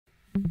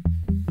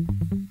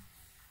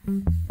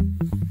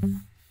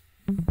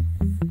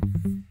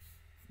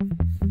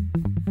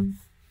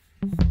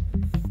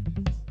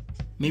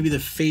Maybe the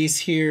face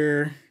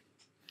here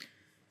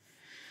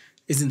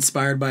is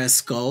inspired by a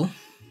skull.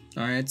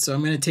 All right, so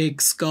I'm going to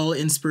take skull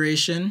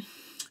inspiration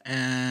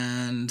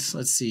and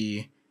let's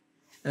see,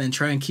 and then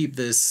try and keep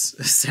this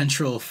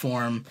central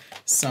form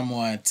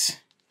somewhat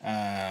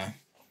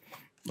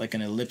like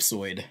an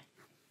ellipsoid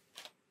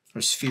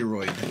or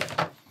spheroid.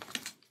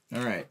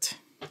 All right.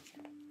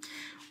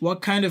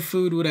 What kind of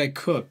food would I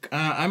cook?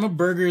 I'm a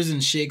burgers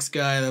and shakes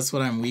guy. That's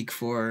what I'm weak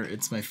for.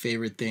 It's my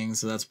favorite thing,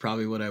 so that's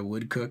probably what I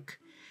would cook.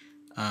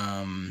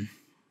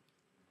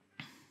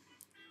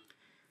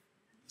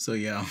 So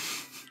yeah.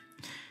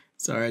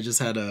 Sorry, I just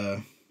had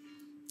a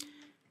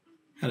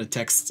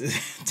text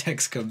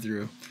come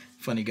through.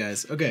 Funny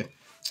guys. Okay.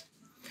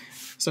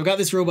 So I've got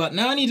this robot.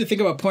 Now I need to think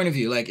about point of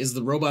view. Like, is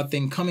the robot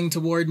thing coming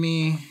toward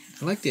me?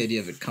 I like the idea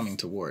of it coming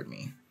toward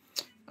me.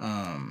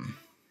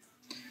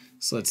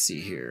 So let's see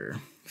here.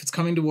 If it's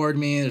coming toward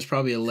me, there's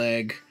probably a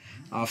leg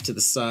off to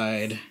the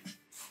side,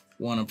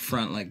 one up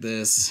front like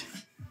this,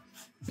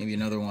 maybe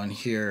another one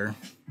here.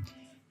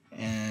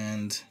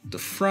 And the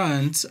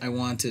front, I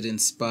want it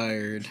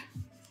inspired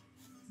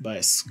by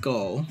a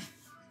skull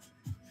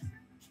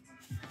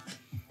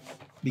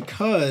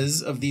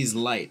because of these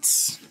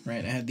lights,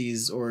 right? I had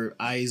these, or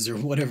eyes, or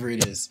whatever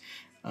it is,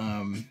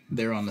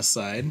 there on the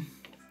side.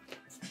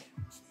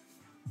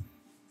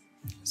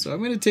 So I'm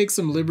going to take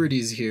some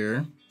liberties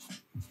here.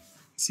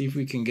 See if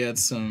we can get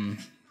some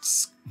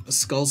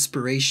skull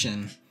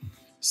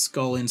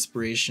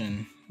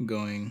inspiration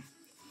going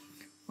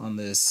on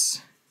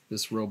this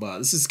robot.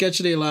 This is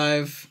Sketchaday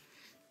Live.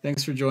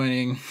 Thanks for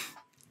joining.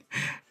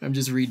 I'm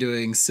just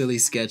redoing silly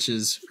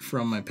sketches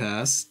from my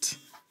past.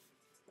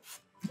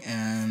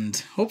 And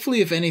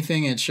hopefully, if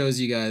anything, it shows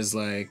you guys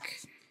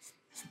like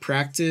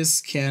practice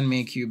can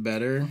make you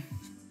better.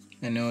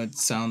 I know it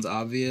sounds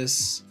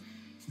obvious,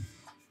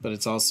 but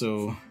it's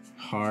also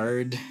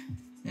hard.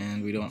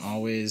 And we don't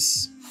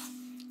always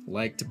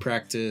like to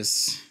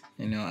practice.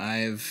 You know,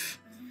 I've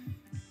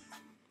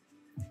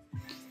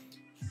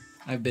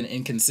been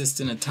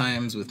inconsistent at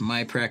times with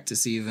my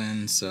practice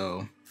even,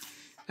 so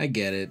I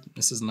get it.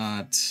 This is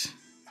not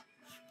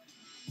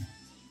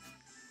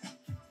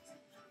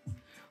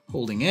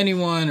holding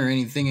anyone or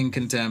anything in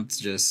contempt,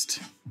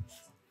 just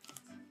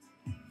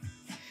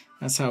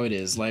that's how it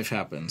is. Life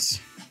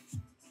happens.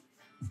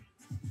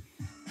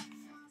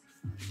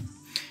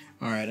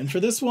 All right, and for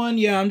this one,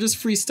 yeah, I'm just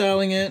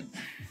freestyling it.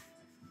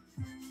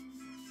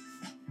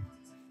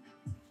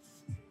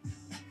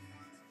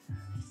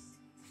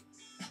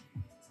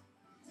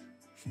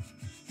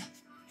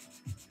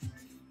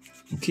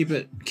 Keep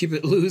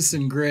it loose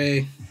and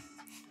gray,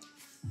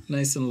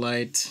 nice and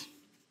light.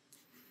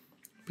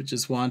 But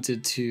just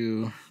wanted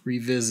to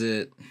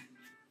revisit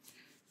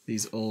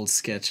these old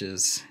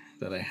sketches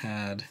that I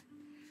had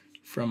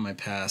from my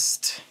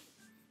past.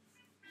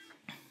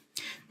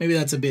 Maybe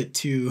that's a bit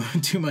too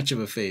much of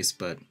a face,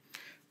 but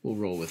we'll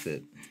roll with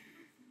it.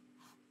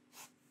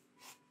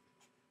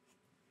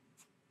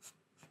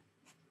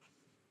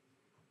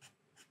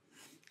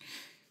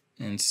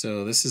 And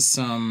so this is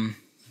some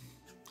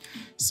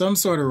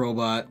sort of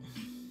robot.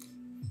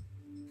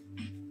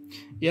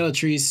 Yeah,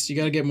 Latrice, you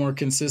gotta get more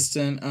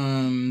consistent.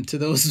 To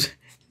those,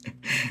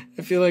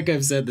 I feel like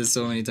I've said this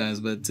so many times,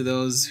 but to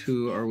those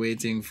who are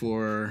waiting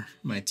for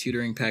my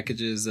tutoring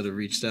packages that have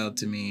reached out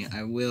to me,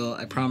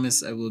 I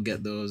promise I will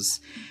get those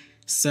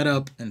set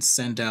up and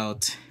sent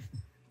out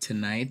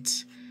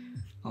tonight.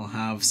 I'll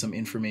have some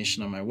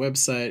information on my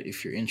website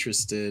if you're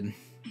interested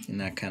in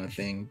that kind of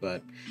thing,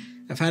 but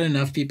I've had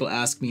enough people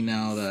ask me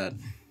now that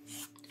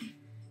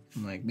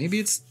I'm like, maybe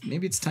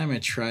it's time I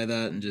try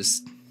that and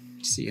just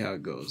see how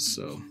it goes.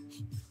 So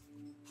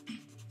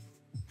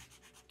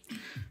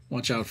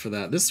watch out for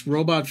that. This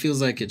robot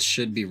feels like it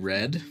should be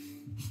red.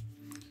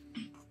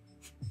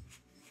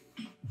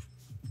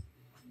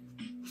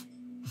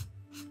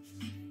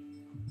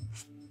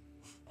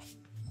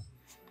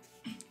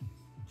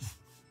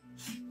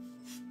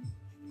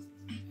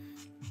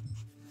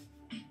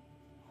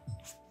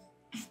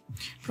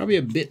 Probably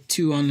a bit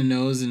too on the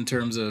nose in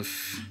terms of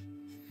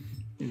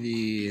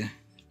the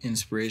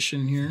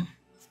inspiration here,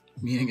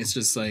 meaning it's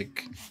just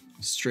like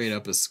straight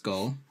up a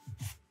skull.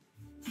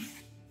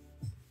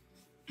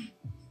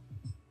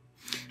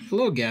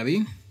 Hello,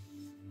 Gabby.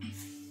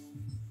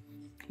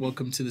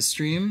 Welcome to the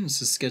stream.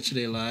 This is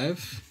Sketchaday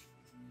Live.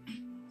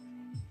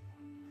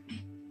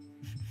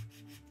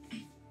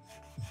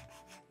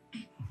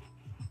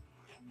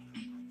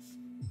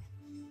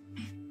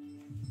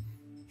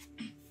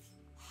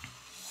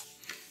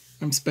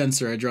 I'm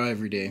Spencer. I draw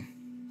every day,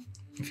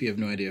 if you have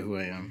no idea who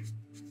I am.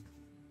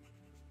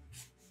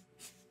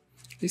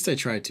 At least I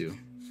try to.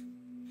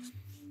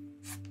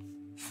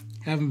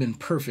 Haven't been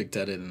perfect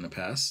at it in the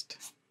past.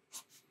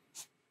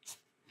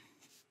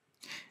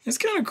 It's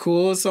kind of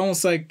cool. It's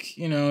almost like,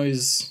 you know,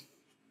 he's,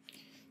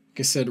 like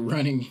I said,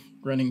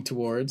 running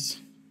towards.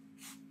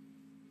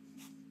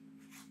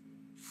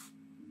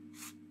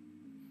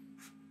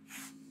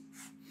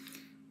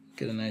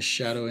 Get a nice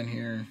shadow in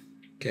here.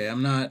 Okay,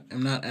 I'm not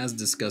as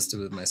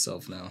disgusted with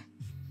myself now.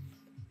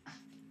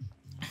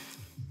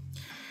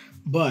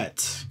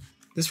 But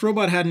this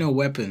robot had no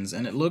weapons,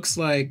 and it looks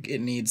like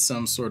it needs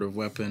some sort of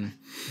weapon.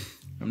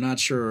 I'm not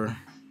sure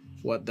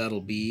what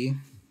that'll be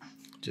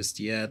just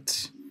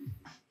yet.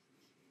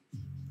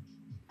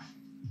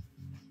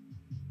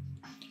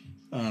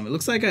 It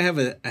looks like I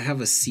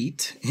have a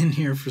seat in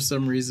here for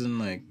some reason.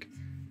 Like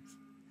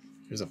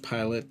there's a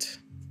pilot.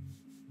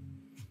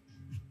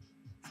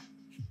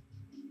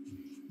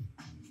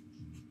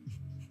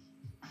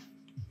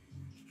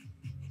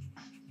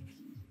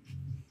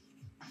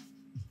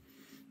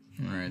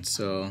 All right,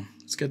 so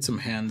let's get some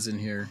hands in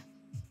here.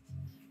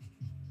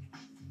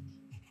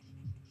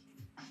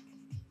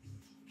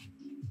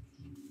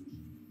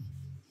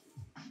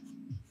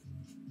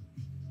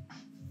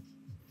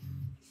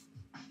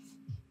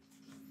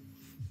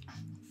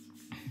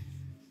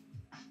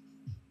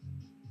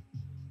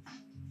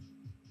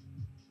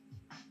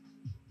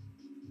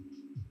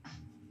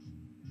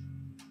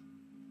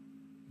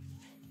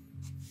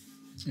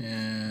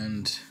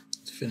 And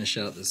let's finish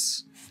out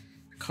this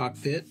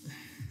cockpit.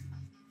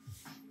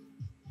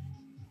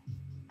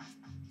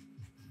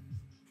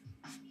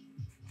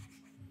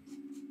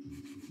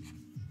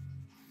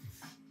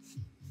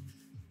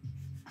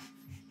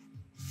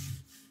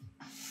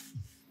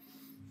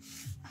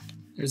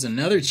 There's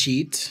another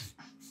cheat.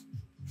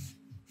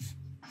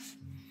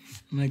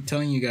 I'm like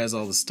telling you guys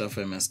all the stuff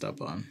I messed up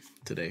on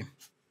today.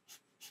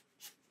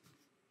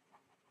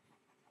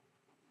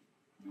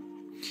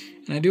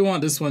 And I do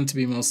want this one to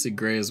be mostly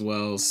gray as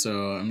well,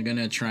 so I'm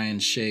gonna try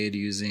and shade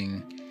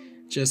using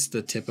just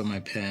the tip of my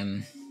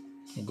pen.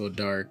 We'll go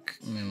dark,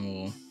 and then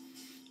we'll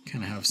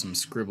kind of have some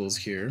scribbles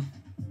here,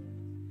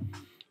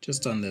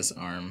 just on this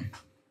arm.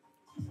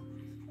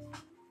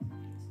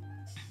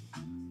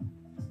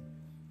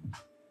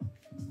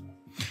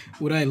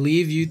 Would I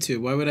leave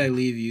YouTube? Why would I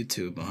leave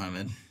YouTube,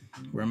 Mohammed?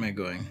 Where am I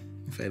going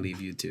if I leave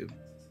YouTube?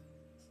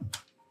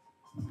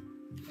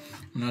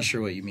 I'm not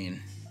sure what you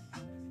mean.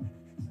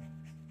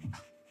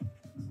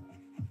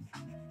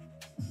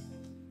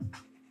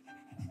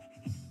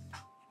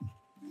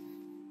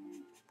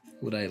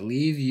 Would I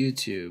leave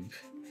YouTube?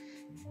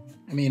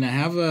 I mean, I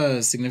have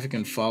a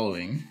significant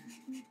following,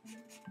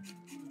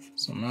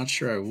 so I'm not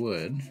sure I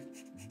would.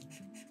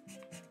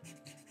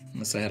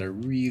 Unless I had a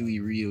really,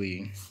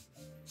 really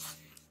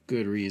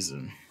good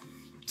reason.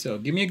 So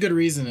give me a good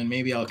reason and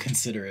maybe I'll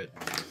consider it.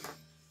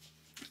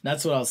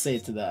 That's what I'll say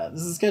to that.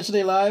 This is Sketch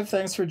Day Live.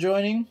 Thanks for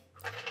joining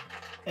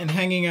and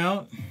hanging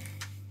out.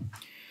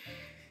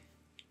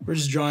 We're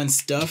just drawing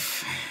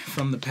stuff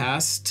from the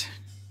past,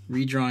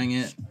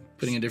 redrawing it,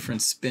 putting a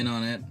different spin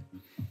on it.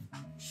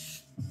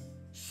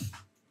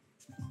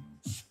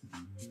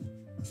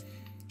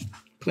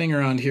 Playing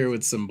around here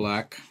with some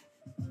black.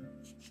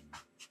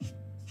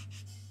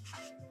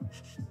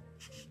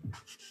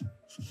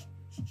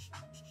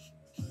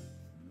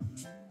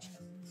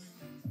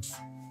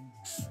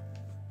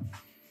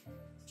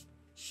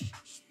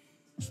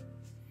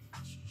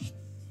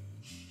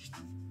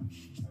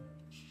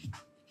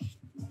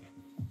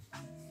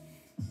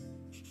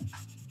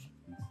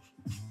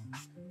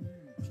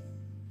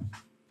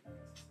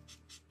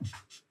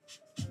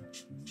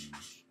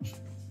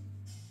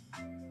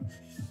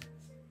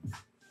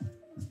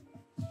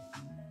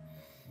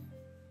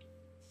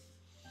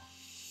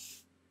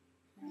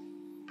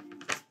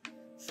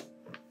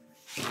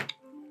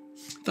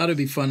 Thought it'd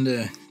be fun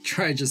to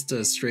try just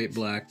a straight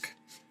black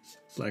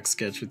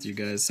sketch with you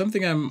guys.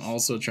 Something I'm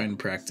also trying to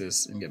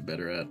practice and get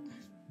better at.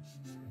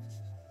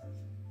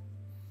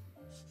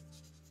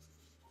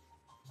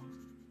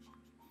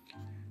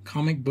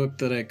 Comic book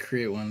that I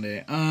create one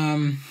day.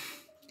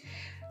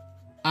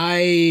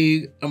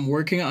 I am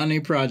working on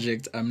a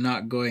project. I'm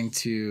not going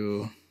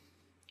to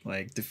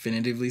like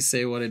definitively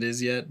say what it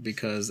is yet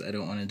because I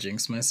don't want to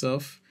jinx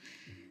myself.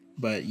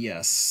 But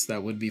yes,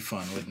 that would be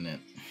fun, wouldn't it?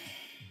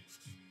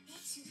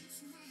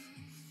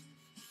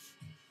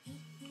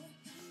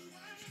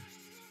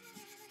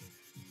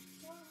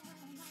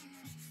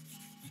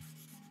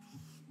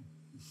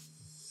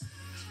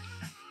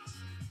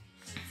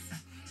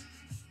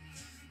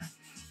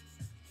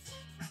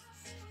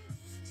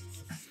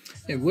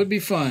 It would be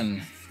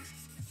fun.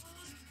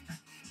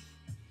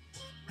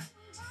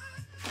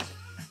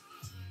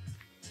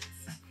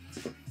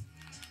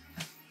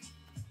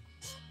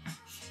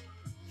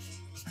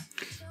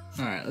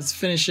 All right, let's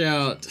finish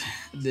out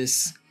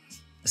this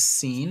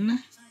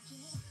scene.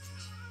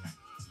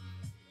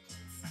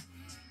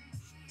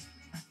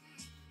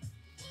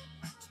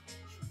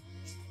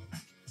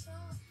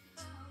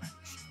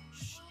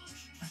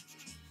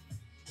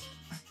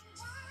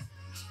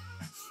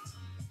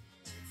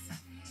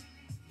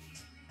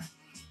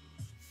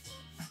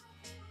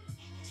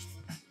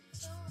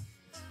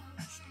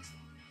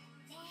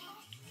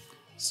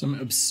 Some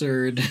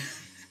absurd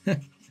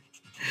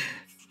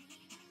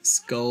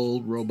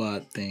skull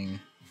robot thing.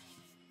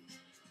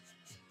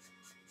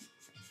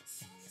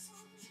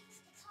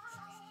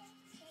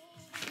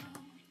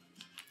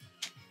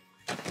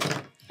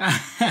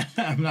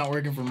 I'm not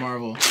working for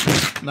Marvel.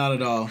 Not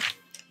at all.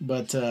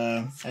 But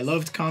I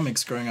loved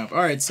comics growing up. All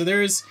right, so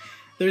there's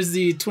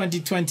the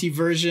 2020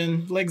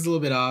 version. Leg's a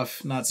little bit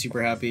off. Not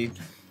super happy.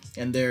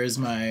 And there's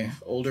my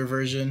older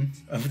version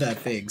of that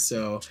fig.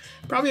 So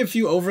probably a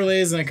few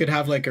overlays, and I could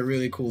have like a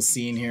really cool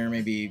scene here.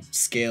 Maybe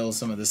scale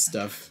some of this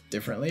stuff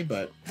differently.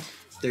 But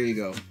there you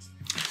go.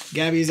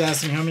 Gabby's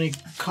asking how many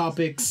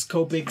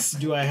Copics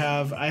do I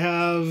have? I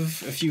have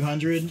a few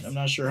hundred. I'm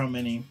not sure how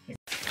many.